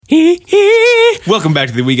Welcome back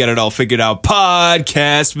to the We Got It All Figured Out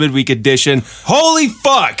podcast, midweek edition. Holy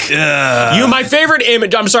fuck! My favorite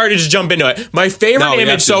image. I'm sorry to just jump into it. My favorite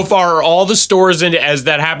image so far are all the stores as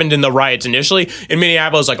that happened in the riots initially in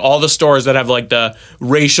Minneapolis. Like all the stores that have like the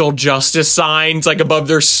racial justice signs like above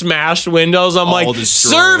their smashed windows. I'm all like,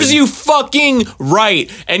 destroyed. Serves you fucking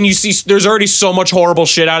right. And you see, there's already so much horrible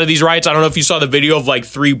shit out of these riots. I don't know if you saw the video of like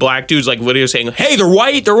 3 black dudes like video saying, "Hey, they're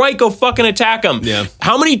white. They're white. Go fucking attack them." Yeah.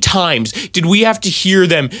 How many times did we have to hear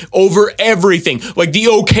them over everything? Like the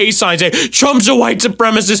OK signs say, Trump's a white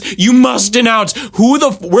supremacist. You must denounce. Where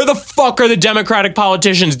the fuck are the Democratic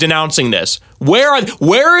politicians denouncing this? Where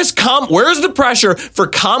is the pressure for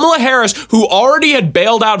Kamala Harris, who already had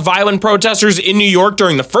bailed out violent protesters in New York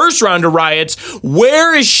during the first round of riots?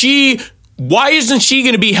 Where is she? Why isn't she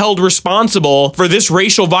going to be held responsible for this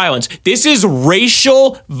racial violence? This is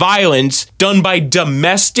racial violence done by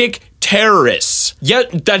domestic terrorists.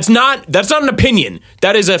 Yet that's not an opinion.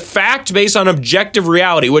 That is a fact based on objective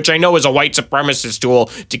reality, which I know is a white supremacist tool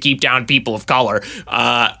to keep down people of color.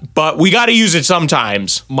 But we got to use it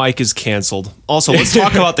sometimes. Mike is canceled. Also, let's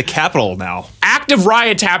talk about the Capitol now. Active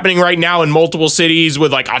riots happening right now in multiple cities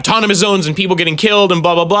with like autonomous zones and people getting killed and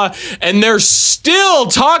blah, blah, blah. And they're still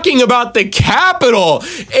talking about the Capitol.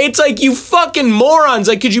 It's like, you fucking morons.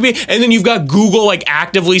 Like, could you be? And then you've got Google like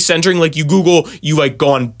actively censoring, like you like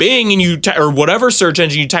go on Bing and or whatever search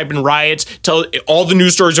engine, you type in riots, tell all the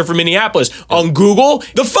news stories are from Minneapolis. On Google,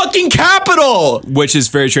 the fucking Capitol, which is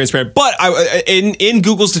very transparent. But in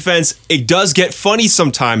Google's defense, it does get funny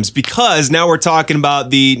sometimes because now we're talking about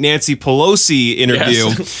the Nancy Pelosi interview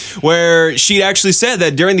where she actually said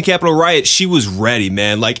that during the Capitol riot, she was ready,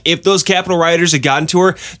 man. Like if those Capitol rioters had gotten to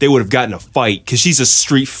her, they would have gotten a fight because she's a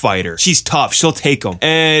street fighter. She's tough. She'll take them.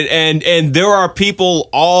 And there are people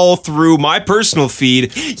all through my personal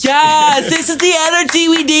feed. Yes, this is the energy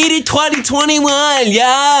we need in 2021.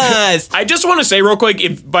 Yes. I just want to say real quick,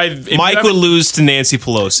 if Mike would lose to Nancy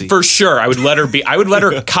Pelosi. For sure. I would let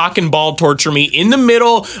her cock and ball torture me in the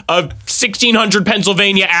middle of 1600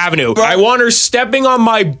 Pennsylvania Avenue. I want her stepping on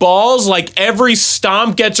my balls like every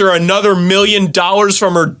stomp gets her another $1 million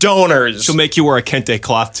from her donors. She'll make you wear a kente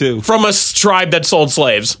cloth too. From a tribe that sold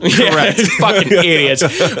slaves. Correct. Fucking idiots.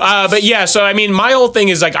 But yeah, so I mean, my whole thing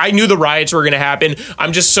is like, I knew the riots were going to happen.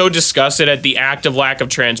 I'm just so disgusted at the active lack of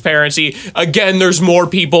transparency. Again, there's more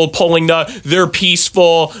people pulling they're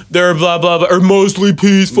peaceful, they're blah, blah, blah, or mostly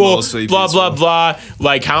peaceful, blah, blah, blah.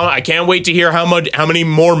 Like, I can't wait to hear how many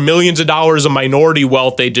more millions of dollars of minority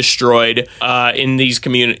wealth they destroyed in these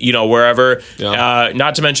communities, wherever. Yeah.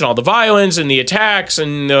 Not to mention all the violence and the attacks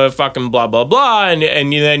and the fucking blah, blah, blah.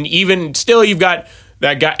 And then even still, you've got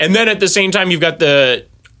that guy. And then at the same time, you've got the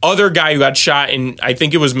other guy who got shot in, I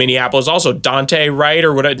think it was Minneapolis, also Dante, right?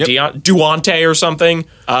 Or what? Yep. Duante or something.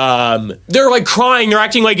 They're like crying. They're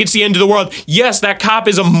acting like it's the end of the world. Yes, that cop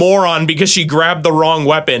is a moron because she grabbed the wrong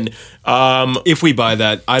weapon. If we buy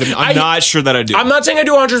that, I'm not sure that I do. I'm not saying I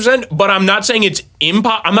do 100%, but I'm not saying it's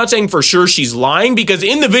I'm not saying for sure she's lying, because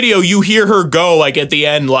in the video you hear her go like at the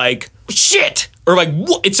end like, shit. Or like,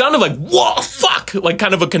 it sounded like, whoa, fuck. Like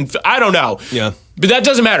kind of I don't know. Yeah. But that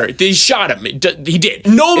doesn't matter. They shot him. He did.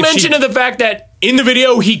 No mention of the fact that in the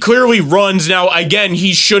video he clearly runs. Now, again,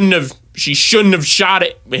 she shouldn't have shot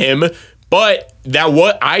at him. But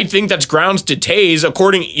I think that's grounds to tase,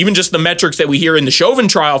 according even just the metrics that we hear in the Chauvin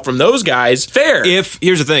trial from those guys. Fair.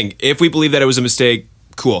 Here's the thing. If we believe that it was a mistake,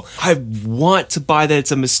 cool. I want to buy that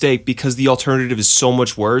it's a mistake because the alternative is so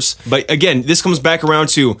much worse. But again, this comes back around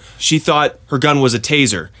to she thought her gun was a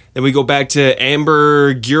taser. Then we go back to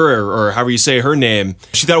Amber Guerra, or however you say her name.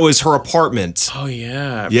 She thought it was her apartment. Oh,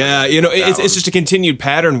 yeah. Yeah, it's just a continued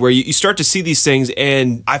pattern where you start to see these things,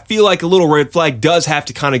 and I feel like a little red flag does have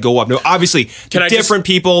to kind of go up. Now, obviously, they're different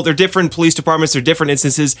people, they're different police departments, they're different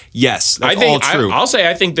instances. Yes, that's all true. I'll say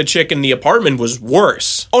I think the chick in the apartment was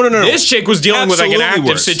worse. Oh, no. This chick was dealing Absolutely with like an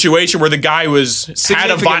active situation where the guy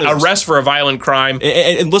had a arrest for a violent crime.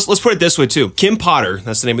 And let's put it this way, too. Kim Potter,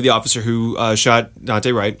 that's the name of the officer who shot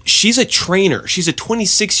Dante Wright. She's a trainer. She's a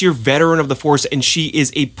 26-year veteran of the force, and she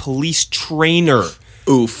is a police trainer.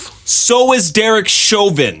 Oof. So is Derek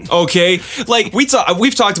Chauvin, okay? Like, we've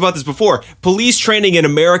talked about this before. Police training in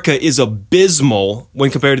America is abysmal when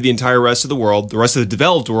compared to the entire rest of the world, the rest of the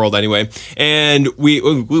developed world anyway. And we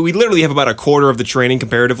literally have about a quarter of the training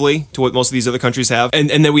comparatively to what most of these other countries have. And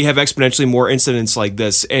then we have exponentially more incidents like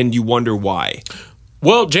this, and you wonder why.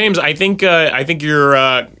 Well, James, I think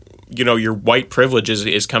you're your white privilege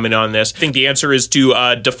is coming on this. I think the answer is to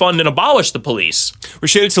defund and abolish the police.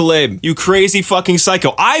 Rashida Tlaib, you crazy fucking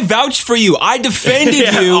psycho. I vouched for you. I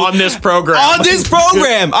defended you on this program.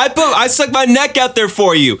 I stuck my neck out there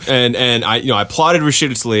for you. And I applauded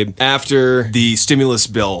Rashida Tlaib after the stimulus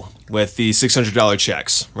bill with the $600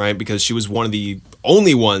 checks, right? Because she was one of the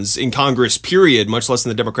only ones in Congress, period, much less in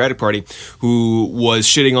the Democratic Party, who was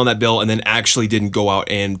shitting on that bill and then actually didn't go out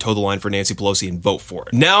and toe the line for Nancy Pelosi and vote for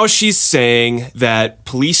it. Now she's saying that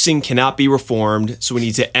policing cannot be reformed, so we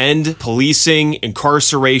need to end policing,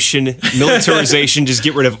 incarceration, militarization, just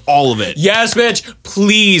get rid of all of it. Yes, bitch,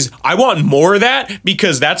 please. I want more of that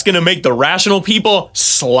because that's going to make the rational people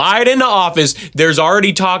slide into office. There's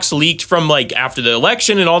already talks leaked from like after the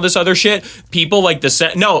election and all this other shit. People like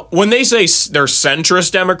when they say they're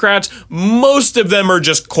centrist Democrats, most of them are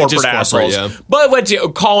just corporate assholes. Yeah. But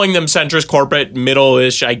calling them centrist, corporate,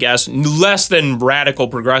 middle-ish, I guess, less than radical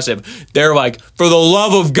progressive, they're like, for the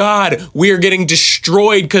love of God, we are getting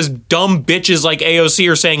destroyed because dumb bitches like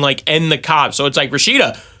AOC are saying, like, end the cops. So it's like,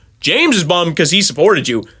 Rashida, James is bummed because he supported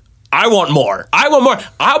you. I want more.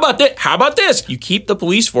 How about this? You keep the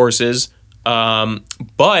police forces,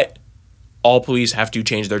 but all police have to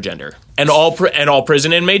change their gender. And all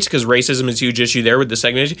prison inmates, because racism is a huge issue there with the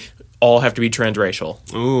segmentation, all have to be transracial.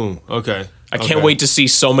 Ooh, okay. I can't wait to see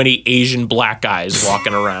so many Asian black guys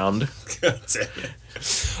walking around. God damn it.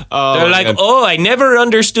 They're like, I never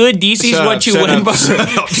understood this is what you went for.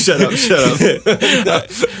 Shut up.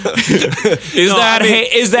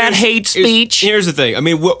 Is that hate speech? Here's the thing. I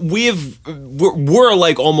mean, we're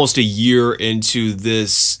like almost a year into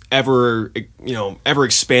this ever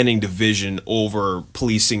expanding division over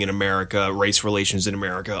policing in America, race relations in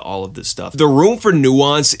America, all of this stuff. The room for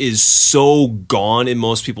nuance is so gone in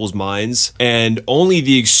most people's minds, and only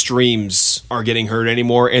the extremes are getting hurt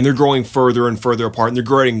anymore, and they're growing further and further apart, and they're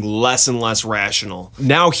growing less and less rational.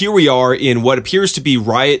 Now here we are in what appears to be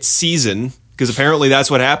riot season, because apparently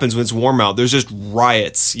that's what happens when it's warm out. There's just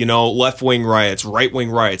riots, left-wing riots,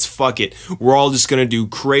 right-wing riots. Fuck it. We're all just going to do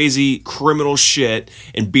crazy criminal shit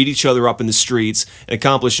and beat each other up in the streets and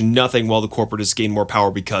accomplish nothing while the corporatists gain more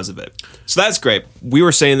power because of it. So that's great. We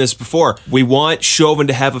were saying this before. We want Chauvin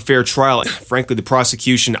to have a fair trial. Frankly, the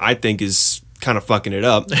prosecution, I think, is kind of fucking it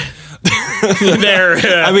up. Not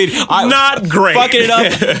great. Fucking it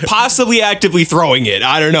up, possibly actively throwing it.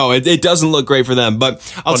 I don't know. It doesn't look great for them.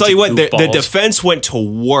 But I'll tell you what, the defense went to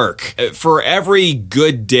work. For every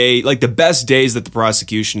good day, like the best days that the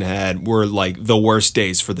prosecution had were like the worst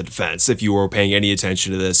days for the defense, if you were paying any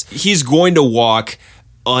attention to this. He's going to walk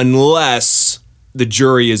unless the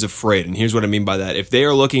jury is afraid. And here's what I mean by that. If they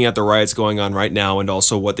are looking at the riots going on right now and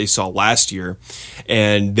also what they saw last year,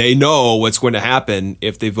 and they know what's going to happen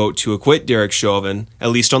if they vote to acquit Derek Chauvin, at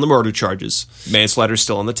least on the murder charges, manslaughter's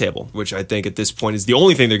still on the table, which I think at this point is the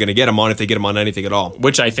only thing they're going to get him on if they get him on anything at all.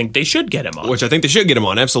 Which I think they should get him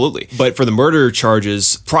on. Absolutely. But for the murder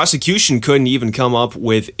charges, prosecution couldn't even come up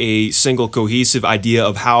with a single cohesive idea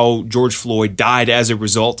of how George Floyd died as a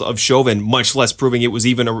result of Chauvin, much less proving it was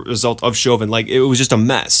even a result of Chauvin. Like, it was just a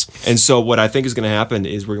mess. And so what I think is going to happen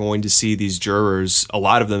is we're going to see these jurors, a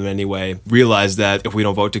lot of them anyway, realize that if we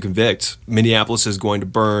don't vote to convict, Minneapolis is going to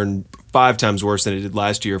burn 5 times worse than it did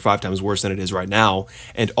last year, 5 times worse than it is right now.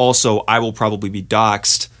 And also, I will probably be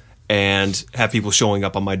doxxed and have people showing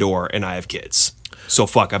up on my door, and I have kids. So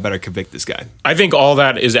fuck, I better convict this guy. I think all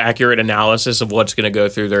that is accurate analysis of what's going to go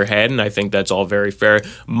through their head, and I think that's all very fair.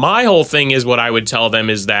 My whole thing is what I would tell them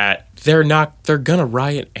is that they're gonna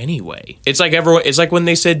riot anyway. It's like when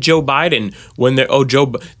they said Joe Biden, when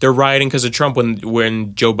they're rioting because of Trump,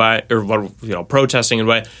 when Joe Biden, or protesting and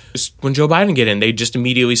when Joe Biden get in, they just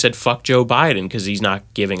immediately said fuck Joe Biden because he's not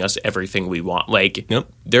giving us everything we want. Like, yep.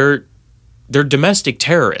 They're domestic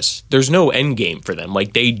terrorists. There's no end game for them. Like,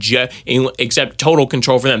 except total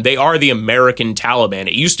control for them. They are the American Taliban.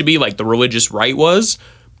 It used to be like the religious right was,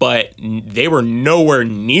 but they were nowhere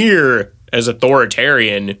near as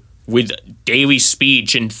authoritarian with daily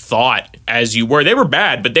speech and thought as you were. They were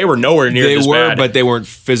bad, but they were nowhere near this bad. They were, but they weren't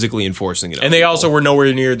physically enforcing it. And they also were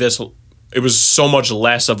nowhere near this. It was so much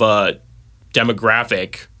less of a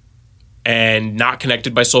demographic and not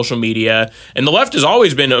connected by social media. And the left has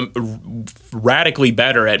always been radically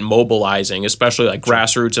better at mobilizing, especially like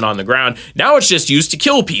grassroots and on the ground. Now it's just used to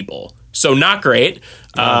kill people. So not great.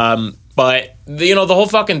 Yeah. But the whole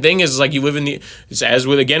fucking thing is like you live in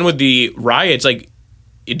with the riots, like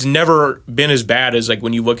it's never been as bad as like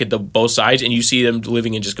when you look at both sides and you see them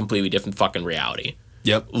living in just completely different fucking reality.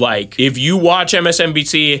 Yep. Like, if you watch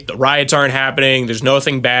MSNBC, the riots aren't happening. There's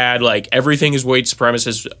nothing bad. Like, everything is white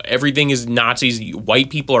supremacists. Everything is Nazis. White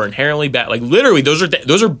people are inherently bad. Like, literally,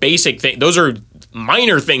 those are basic things. Those are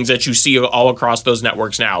minor things that you see all across those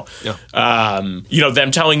networks now. Yeah.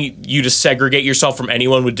 Them telling you to segregate yourself from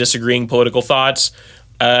anyone with disagreeing political thoughts.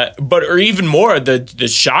 Or even more,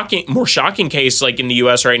 the more shocking case, like in the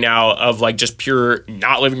U.S. right now, of like just pure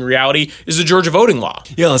not living reality is the Georgia voting law.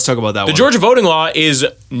 Yeah, let's talk about that one. The Georgia voting law is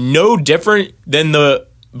no different than the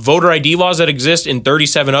voter ID laws that exist in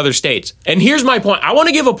 37 other states. And here's my point. I want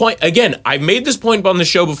to give a point. Again, I've made this point on the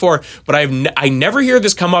show before, but I never hear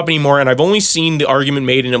this come up anymore, and I've only seen the argument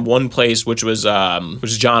made in one place, which was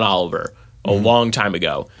John Oliver a long time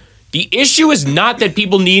ago. The issue is not that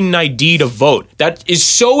people need an ID to vote. That is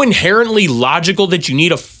so inherently logical that you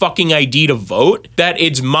need a fucking ID to vote that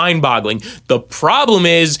it's mind-boggling. The problem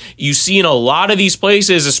is you see in a lot of these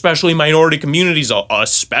places, especially minority communities,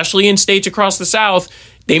 especially in states across the South,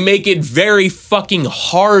 they make it very fucking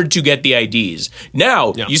hard to get the IDs.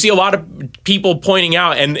 Now, You see a lot of people pointing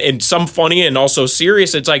out, and some funny and also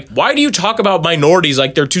serious, it's like, why do you talk about minorities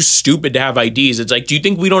like they're too stupid to have IDs? It's like, do you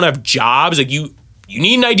think we don't have jobs? Like, you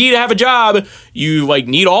need an ID to have a job. You like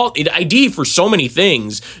need ID for so many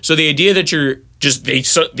things. So the idea that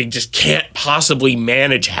they just can't possibly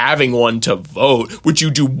manage having one to vote, which you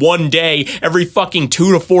do one day every fucking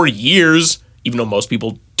 2 to 4 years, even though most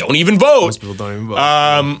people don't even vote. Most people don't even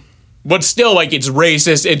vote. But still, like, it's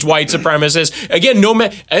racist, it's white supremacist. Again,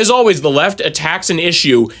 as always, the left attacks an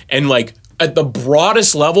issue and, like, at the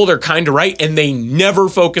broadest level, they're kind of right, and they never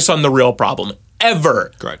focus on the real problem.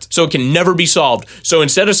 Ever. Correct. So it can never be solved. So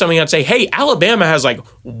instead of something I'd say, hey, Alabama has like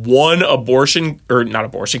one not abortion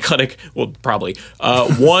clinic, well, probably,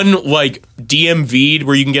 one like DMV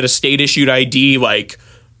where you can get a state issued ID, like,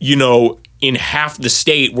 in half the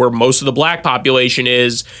state where most of the black population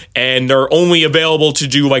is, and they're only available to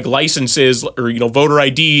do like licenses or, voter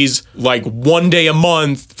IDs like one day a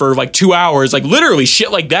month for like 2 hours, like literally shit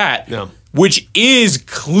like that. Yeah. Which is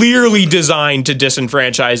clearly designed to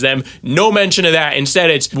disenfranchise them. No mention of that. Instead,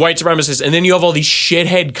 it's white supremacists. And then you have all these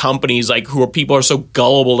shithead companies like people are so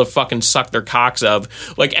gullible to fucking suck their cocks of.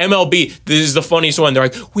 Like MLB, this is the funniest one. They're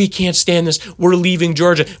like, we can't stand this. We're leaving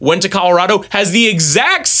Georgia. Went to Colorado, has the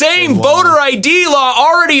exact same voter ID law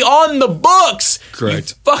already on the books.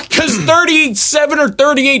 Correct. Because 37 or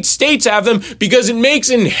 38 states have them because it makes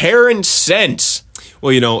inherent sense.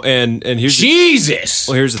 Well, and here's Jesus.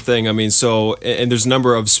 Here's the thing. I mean, and there's a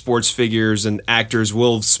number of sports figures and actors,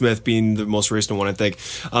 Will Smith being the most recent one, I think,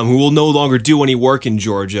 who will no longer do any work in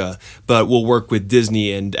Georgia, but will work with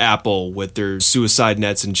Disney and Apple with their suicide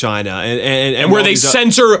nets in China, and where they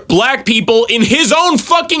censor black people in his own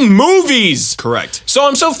fucking movies. Correct. So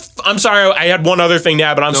I'm sorry. I had one other thing to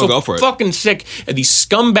add, but I'm fucking sick of these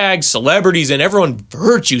scumbag celebrities and everyone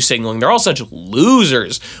virtue signaling. They're all such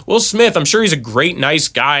losers. Will Smith, I'm sure he's a great, nice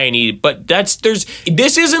guy, but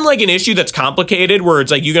this isn't like an issue that's complicated where it's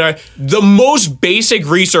like the most basic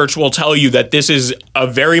research will tell you that this is a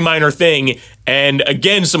very minor thing. And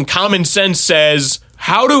again, some common sense says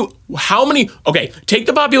take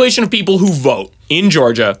the population of people who vote in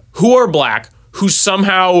Georgia, who are black, who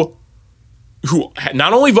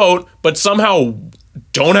not only vote, but somehow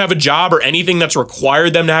don't have a job or anything that's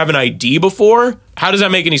required them to have an ID before. How does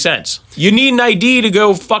that make any sense? You need an ID to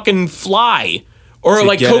go fucking fly. Or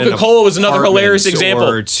like Coca-Cola was another hilarious example.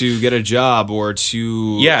 Or to get a job, or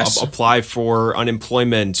to apply for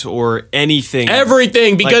unemployment, or anything.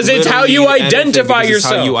 Everything, because it's how you identify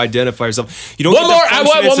yourself. It's how you identify yourself. You don't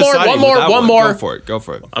one more. Go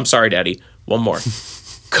for it. I'm sorry, Daddy. One more.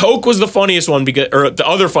 Coke was the funniest one, or the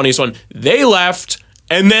other funniest one. They left,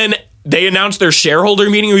 and then they announced their shareholder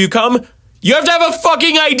meeting where you come. You have to have a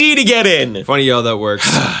fucking ID to get in. Funny how that works.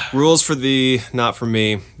 Rules for thee, not for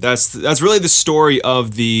me. That's really the story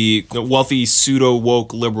of the wealthy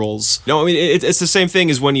pseudo-woke liberals. No, I mean, it's the same thing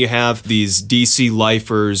as when you have these DC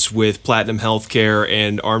lifers with platinum healthcare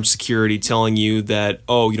and armed security telling you that,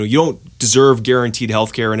 you don't deserve guaranteed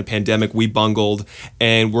healthcare in a pandemic. We bungled,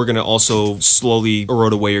 and we're going to also slowly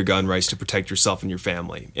erode away your gun rights to protect yourself and your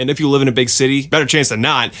family. And if you live in a big city, better chance than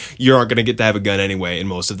not, you aren't going to get to have a gun anyway in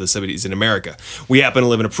most of the cities in America. We happen to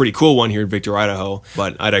live in a pretty cool one here in Victor, Idaho,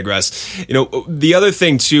 but I digress. The other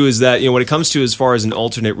thing too is that, when it comes to as far as an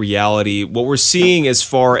alternate reality, what we're seeing as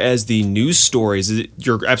far as the news stories,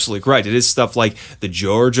 you're absolutely correct. It is stuff like the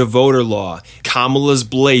Georgia voter law, Kamala's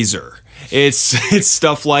blazer. It's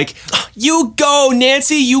stuff like, you go,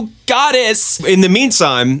 Nancy, you got us. In the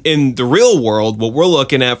meantime, in the real world, what we're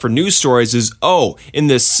looking at for news stories is, in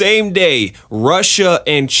the same day, Russia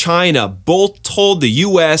and China both told the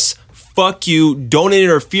U.S., fuck you, don't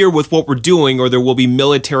interfere with what we're doing or there will be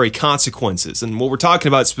military consequences. And what we're talking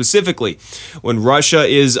about specifically, when Russia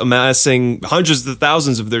is amassing hundreds of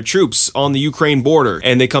thousands of their troops on the Ukraine border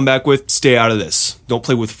and they come back with, stay out of this. Don't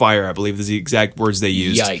play with fire, I believe is the exact words they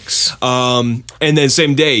used. Yikes. And then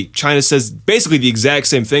same day, China says basically the exact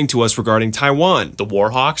same thing to us regarding Taiwan. The war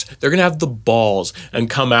hawks, they're going to have the balls and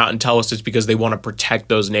come out and tell us it's because they want to protect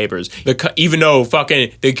those neighbors. Even though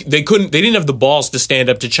fucking they didn't have the balls to stand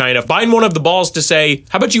up to China. Biden won't have the balls to say,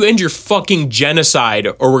 how about you end your fucking genocide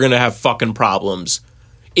or we're going to have fucking problems.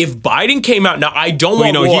 If Biden came out, now I don't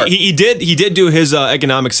want war. He did do his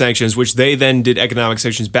economic sanctions, which they then did economic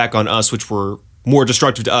sanctions back on us, which were more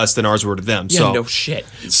destructive to us than ours were to them. Yeah, so. No shit.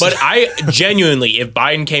 But I genuinely, if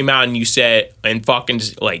Biden came out and you said, and fucking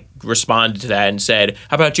like responded to that and said,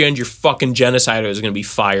 how about you end your fucking genocide or there's going to be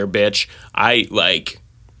fire, bitch.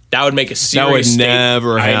 That would make a serious statement. That would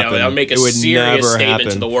never happen. I know, that would make a serious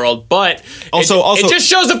statement to the world. But also, it just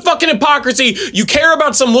shows the fucking hypocrisy. You care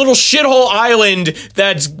about some little shithole island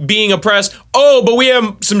that's being oppressed. Oh, but we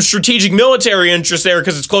have some strategic military interests there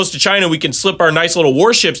because it's close to China. We can slip our nice little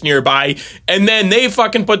warships nearby. And then they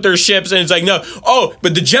fucking put their ships and it's like, no. Oh,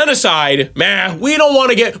 but the genocide, man, we don't want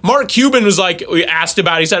to get... Mark Cuban was like, we asked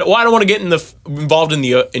about it. He said, well, I don't want to get involved in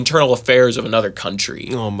the internal affairs of another country.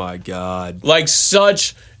 Oh, my God. Like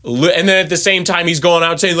such... And then at the same time, he's going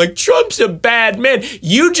out saying, like, Trump's a bad man.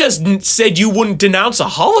 You just said you wouldn't denounce a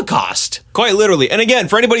Holocaust. Quite literally. And again,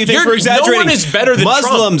 for anybody who thinks we're exaggerating, no one is better than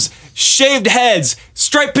Muslims, Trump. Shaved heads,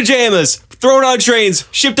 striped pajamas, thrown on trains,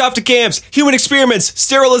 shipped off to camps, human experiments,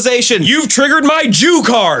 sterilization. You've triggered my Jew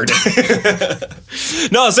card.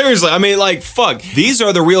 No, seriously. I mean, like, fuck. These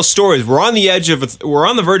are the real stories. We're on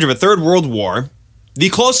the verge of a third world war. The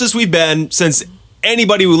closest we've been since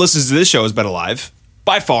anybody who listens to this show has been alive.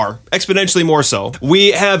 By far, exponentially more so.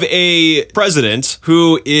 We have a president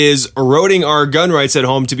who is eroding our gun rights at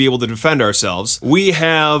home to be able to defend ourselves. We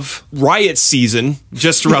have riot season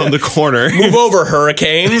just around the corner. Move over,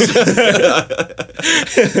 hurricanes.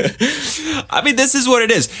 I mean, this is what it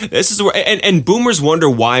is. This is where, and boomers wonder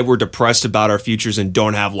why we're depressed about our futures and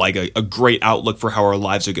don't have like a great outlook for how our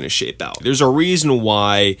lives are going to shape out. There's a reason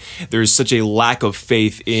why there's such a lack of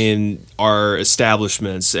faith in our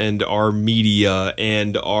establishments and our media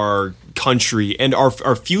and our country and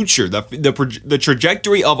our future, the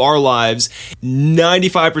trajectory of our lives.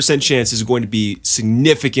 95% chance is going to be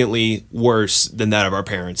significantly worse than that of our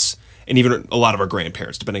parents and even a lot of our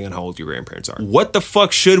grandparents, depending on how old your grandparents are. What the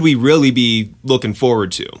fuck should we really be looking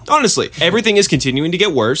forward to? Honestly, everything is continuing to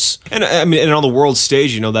get worse. And I mean, and on the world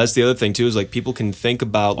stage, that's the other thing too, is like people can think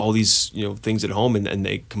about all these, things at home and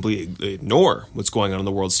they completely ignore what's going on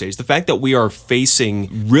the world stage. The fact that we are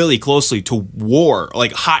facing really closely to war,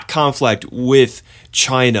 like hot conflict with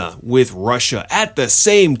China, with Russia at the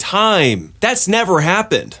same time, that's never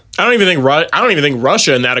happened. I don't even think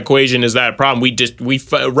Russia in that equation is that problem.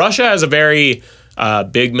 Russia has a very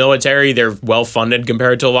big military. They're well funded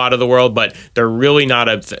compared to a lot of the world, but they're really not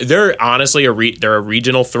they're honestly they're a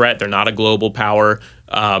regional threat. They're not a global power.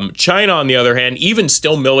 China, on the other hand, even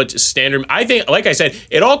still standard, I think, like I said,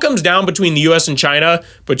 it all comes down between the U.S. and China,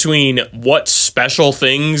 between what special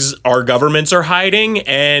things our governments are hiding,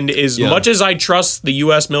 and much as I trust the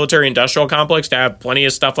U.S. military industrial complex to have plenty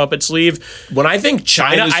of stuff up its sleeve, when I think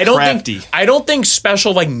China, I don't think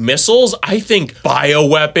special like missiles. I think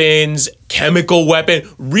bioweapons, chemical weapon,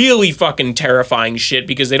 really fucking terrifying shit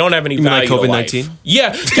because they don't have any value to life. COVID-19?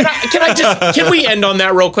 Yeah. Can we end on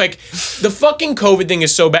that real quick? The fucking COVID thing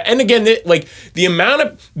is so bad. And again, the amount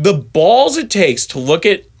of the balls it takes to look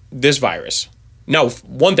at this virus. Now,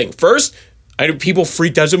 one thing. First, I know people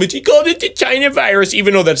freaked out so much. He called it the China virus,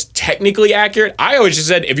 even though that's technically accurate. I always just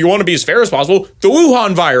said, if you want to be as fair as possible, the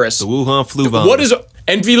Wuhan virus. The Wuhan flu virus.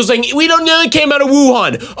 And people saying, we don't know it came out of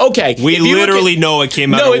Wuhan. Okay. We literally know it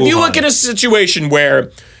came out of Wuhan. No, if you look at a situation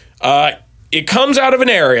where it comes out of an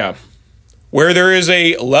area where there is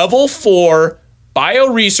a level 4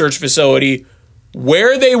 bioresearch facility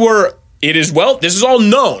where this is all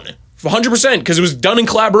known 100% because it was done in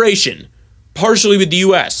collaboration, partially with the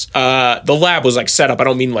U.S. The lab was set up. I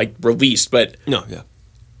don't mean released, but no, yeah.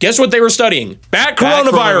 Guess what they were studying? Bat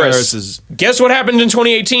coronavirus. Guess what happened in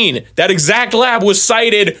 2018? That exact lab was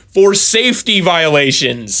cited for safety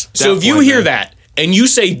violations. So if you hear that and you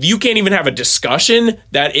say you can't even have a discussion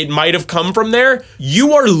that it might have come from there,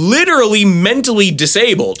 you are literally mentally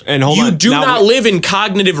disabled. And you do not live in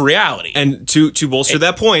cognitive reality. And to bolster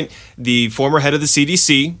that point, the former head of the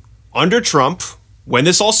CDC under Trump, when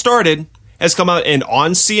this all started, has come out and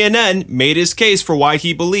on CNN made his case for why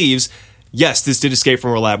he believes yes, this did escape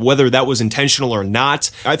from a lab, whether that was intentional or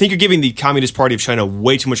not. I think you're giving the Communist Party of China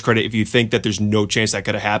way too much credit if you think that there's no chance that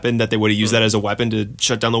could have happened, that they would have used that as a weapon to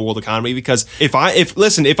shut down the world economy. Because if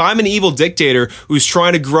I'm an evil dictator who's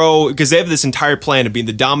trying to grow, because they have this entire plan of being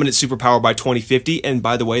the dominant superpower by 2050, and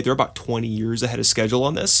by the way, they're about 20 years ahead of schedule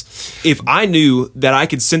on this. If I knew that I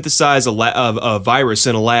could synthesize a virus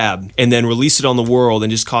in a lab and then release it on the world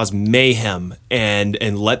and just cause mayhem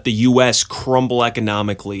and let the U.S. crumble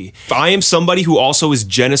economically, if I am somebody who also is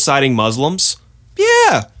genociding Muslims,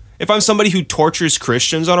 yeah. If I'm somebody who tortures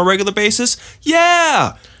Christians on a regular basis,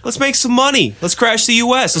 yeah. Let's make some money. Let's crash the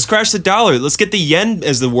U.S. Let's crash the dollar. Let's get the yen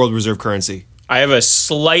as the world reserve currency. I have a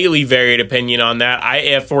slightly varied opinion on that.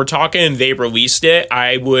 If we're talking they released it,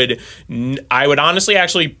 I would honestly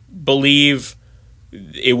actually believe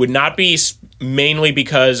it would not be mainly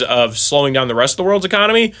because of slowing down the rest of the world's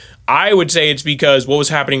economy. I would say it's because what was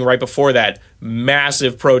happening right before that,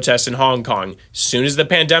 massive protests in Hong Kong. As soon as the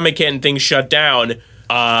pandemic hit and things shut down,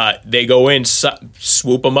 they go in,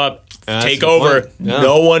 swoop them up, take over. Yeah.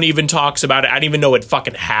 No one even talks about it. I didn't even know it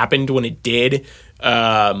fucking happened when it did.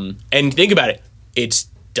 And think about it. It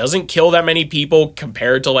doesn't kill that many people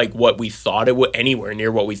compared to like what we thought it would, anywhere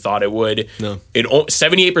near what we thought it would. No.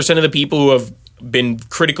 78% of the people who have been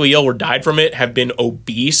critically ill or died from it have been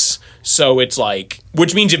obese. So it's like,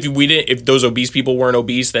 which means if those obese people weren't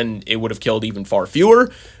obese, then it would have killed even far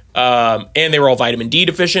fewer. And they were all vitamin D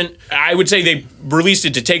deficient. I would say they released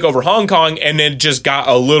it to take over Hong Kong, and it just got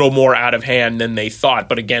a little more out of hand than they thought.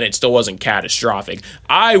 But again, it still wasn't catastrophic.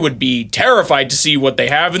 I would be terrified to see what they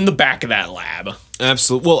have in the back of that lab.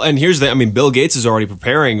 Absolutely. Well, and here's Bill Gates is already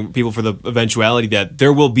preparing people for the eventuality that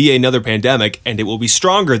there will be another pandemic and it will be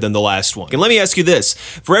stronger than the last one. And let me ask you this.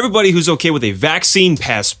 For everybody who's okay with a vaccine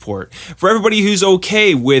passport, for everybody who's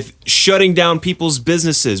okay with shutting down people's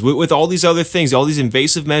businesses, with all these other things, all these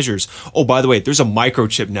invasive measures. Oh, by the way, there's a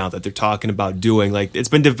microchip now that they're talking about doing. Like, it's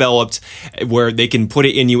been developed where they can put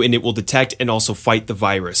it in you and it will detect and also fight the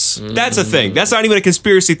virus. That's a thing. That's not even a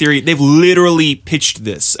conspiracy theory. They've literally pitched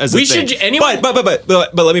this as a thing.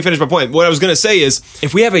 But let me finish my point. What I was going to say is,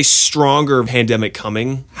 if we have a stronger pandemic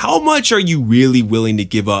coming, how much are you really willing to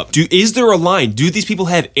give up? Is there a line? Do these people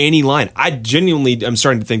have any line? I genuinely am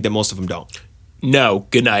starting to think that most of them don't. No.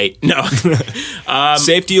 Good night. No.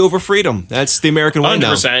 Safety over freedom. That's the American way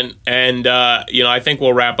now. 100%. And, I think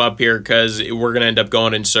we'll wrap up here because we're going to end up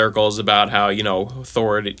going in circles about how,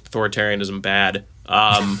 authoritarianism bad.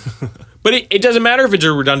 But it doesn't matter if it's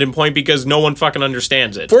a redundant point because no one fucking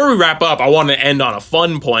understands it. Before we wrap up, I want to end on a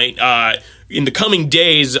fun point. In the coming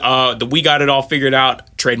days, the We Got It All Figured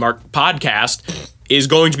Out trademark podcast is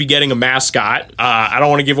going to be getting a mascot. I don't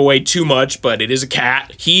want to give away too much, but it is a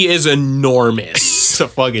cat. He is enormous. It's a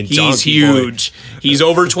fucking donkey. He's huge. Boy. He's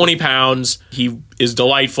over 20 pounds. He is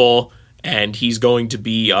delightful. And he's going to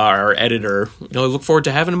be our editor. I look forward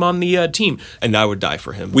to having him on the team. And I would die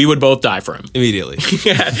for him. We would both die for him. Immediately.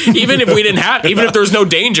 Yeah. Even if there was no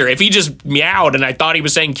danger. If he just meowed and I thought he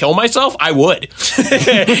was saying kill myself, I would.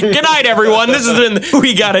 Good night, everyone. This has been the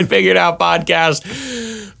We Got It Figured Out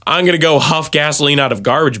podcast. I'm going to go huff gasoline out of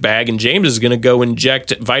garbage bag, and James is going to go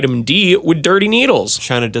inject vitamin D with dirty needles.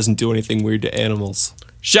 China doesn't do anything weird to animals.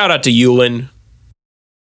 Shout out to Yulin.